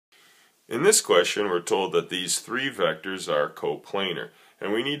In this question, we're told that these three vectors are coplanar,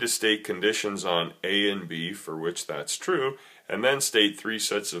 and we need to state conditions on A and B for which that's true, and then state three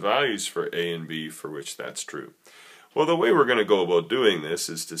sets of values for A and B for which that's true. Well, the way we're going to go about doing this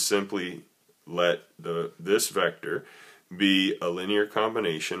is to simply let this vector be a linear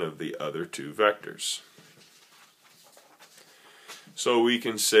combination of the other two vectors. So we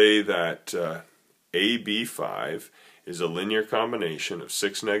can say that AB5 is a linear combination of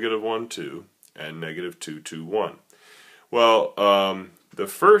 6, -1, 2 and -2, 2, 1. Well,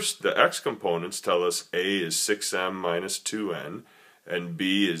 the x components tell us A is 6m minus 2n and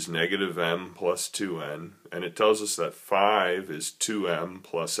B is -m plus 2n, and it tells us that 5 is 2m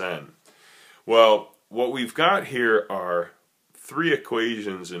plus n. Well, what we've got here are three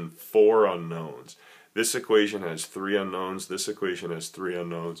equations and four unknowns. This equation has three unknowns, this equation has three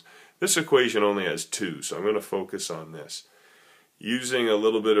unknowns, this equation only has two, so I'm going to focus on this. Using a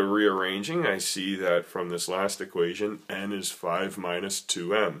little bit of rearranging, I see that from this last equation, n is 5 minus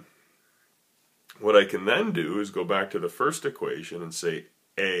 2m. What I can then do is go back to the first equation and say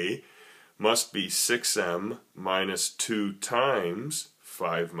A must be 6m minus 2 times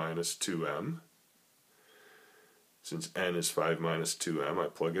 5 minus 2m. Since n is 5 minus 2m, I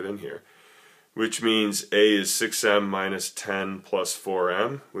plug it in here. Which means A is 6m minus 10 plus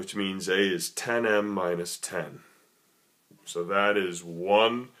 4m, which means A is 10m minus 10. So that is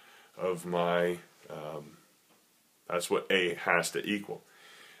one of my, that's what A has to equal.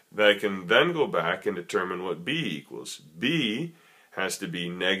 I can then go back and determine what B equals. B has to be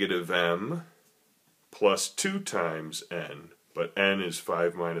 -m plus 2 times n, but n is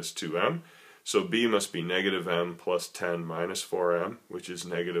 5 minus 2m. So B must be -m plus 10 minus 4m, which is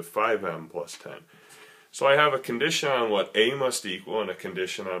 -5m plus 10. So I have a condition on what A must equal and a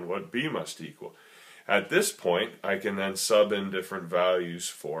condition on what B must equal. At this point, I can then sub in different values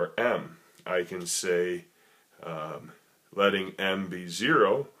for m. I can say, letting m be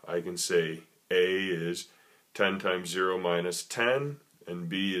 0, I can say A is 10 times 0 minus 10, and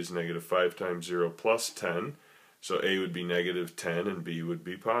B is -5 times 0 plus 10. So A would be -10 and B would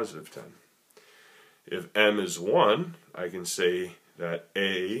be +10. If m is 1, I can say that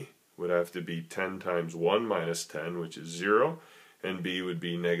A would have to be 10 times 1 minus 10, which is 0, and B would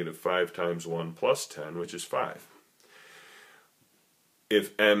be -5 times 1 plus 10, which is 5.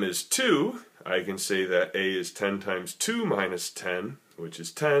 If m is 2, I can say that A is 10 times 2 minus 10, which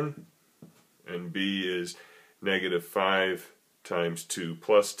is 10, and B is -5 times 2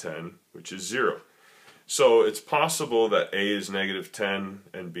 plus 10, which is 0. So it's possible that A is -10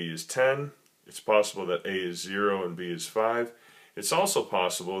 and B is 10. It's possible that A is 0 and B is 5. It's also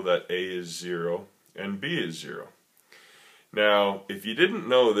possible that A is 0 and B is 0. Now, if you didn't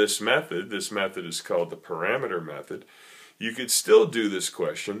know this method is called the parameter method, you could still do this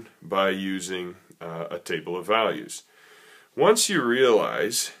question by using a table of values. Once you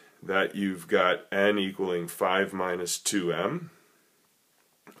realize that you've got n equaling 5 minus 2m,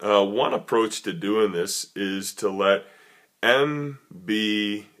 one approach to doing this is to let m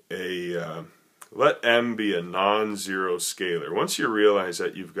be a non-zero scalar. Once you realize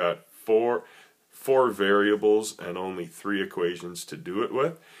that you've got four variables and only three equations to do it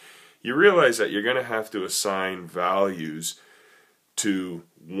with, you realize that you're going to have to assign values to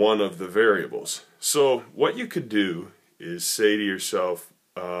one of the variables. So what you could do is say to yourself,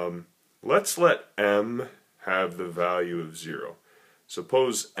 let's let m have the value of 0.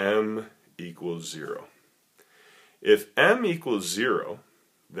 Suppose m equals 0. If m equals 0,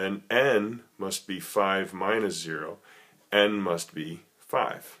 then n must be 5 minus 0, n must be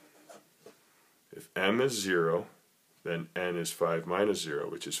 5. If m is 0, then n is 5 minus 0,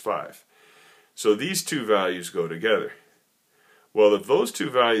 which is 5. So these two values go together. Well, if those two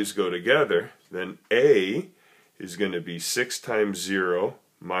values go together, then A is going to be 6 times 0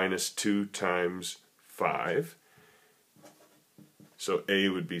 minus 2 times 5. So A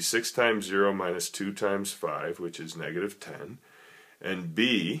would be 6 times 0 minus 2 times 5, which is -10. And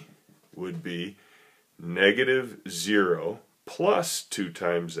B would be -0 plus 2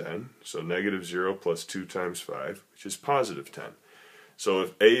 times n, so -0 plus 2 times 5, which is +10. So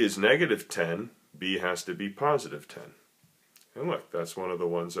if A is -10, B has to be +10. And look, that's one of the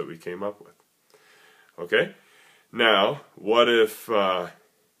ones that we came up with. Okay? Now, what if,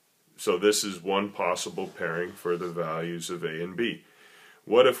 so this is one possible pairing for the values of A and B.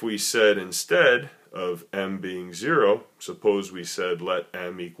 What if we said instead of m being 0, suppose we said let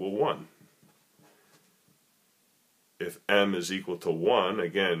m equal 1. If m is equal to 1,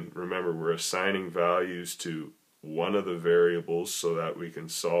 again, remember we're assigning values to one of the variables so that we can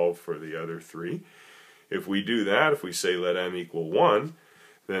solve for the other three. If we do that, if we say let m equal 1,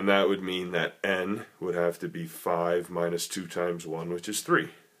 then that would mean that n would have to be 5 minus 2 times 1, which is 3.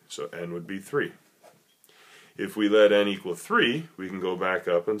 So n would be 3. If we let n equal 3, we can go back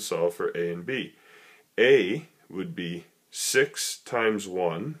up and solve for a and b. A would be 6 times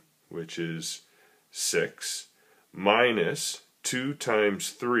 1, which is 6, minus 2 times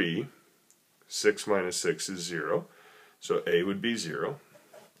 3, 6 minus 6 is 0, so a would be 0.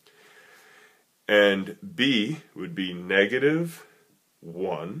 And b would be negative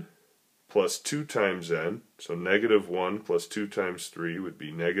 1 plus 2 times n, so negative 1 plus 2 times 3 would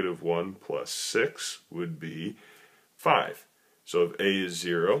be negative 1 plus 6 would be 5. So if a is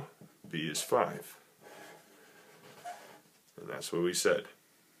 0, b is 5. And that's what we said.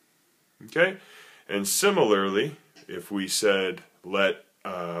 Okay? And similarly, if we said let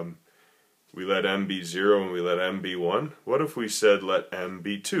m be 0 and we let m be 1, what if we said let m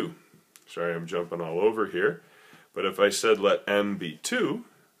be 2? Sorry, I'm jumping all over here. But if I said let m be 2,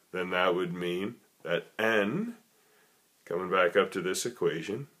 then that would mean that n, coming back up to this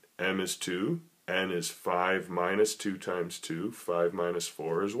equation, m is 2, n is 5 minus 2 times 2, 5 minus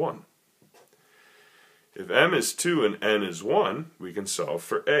 4 is 1. If m is 2 and n is 1, we can solve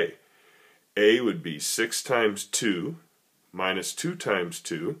for a. A would be 6 times 2 minus 2 times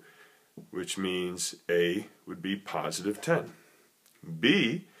 2, which means a would be positive 10.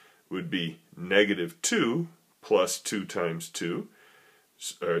 B would be negative 2 plus 2 times 2,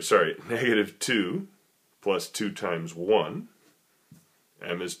 negative 2 plus 2 times 1.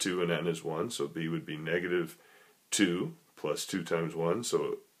 M is 2 and n is 1, so b would be negative 2 plus 2 times 1,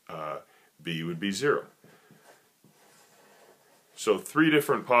 so b would be 0. So 3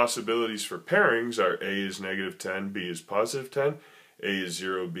 different possibilities for pairings are a is negative 10, b is positive 10, a is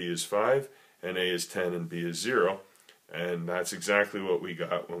 0, b is 5, and a is 10 and b is 0. And that's exactly what we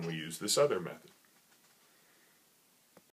got when we used this other method.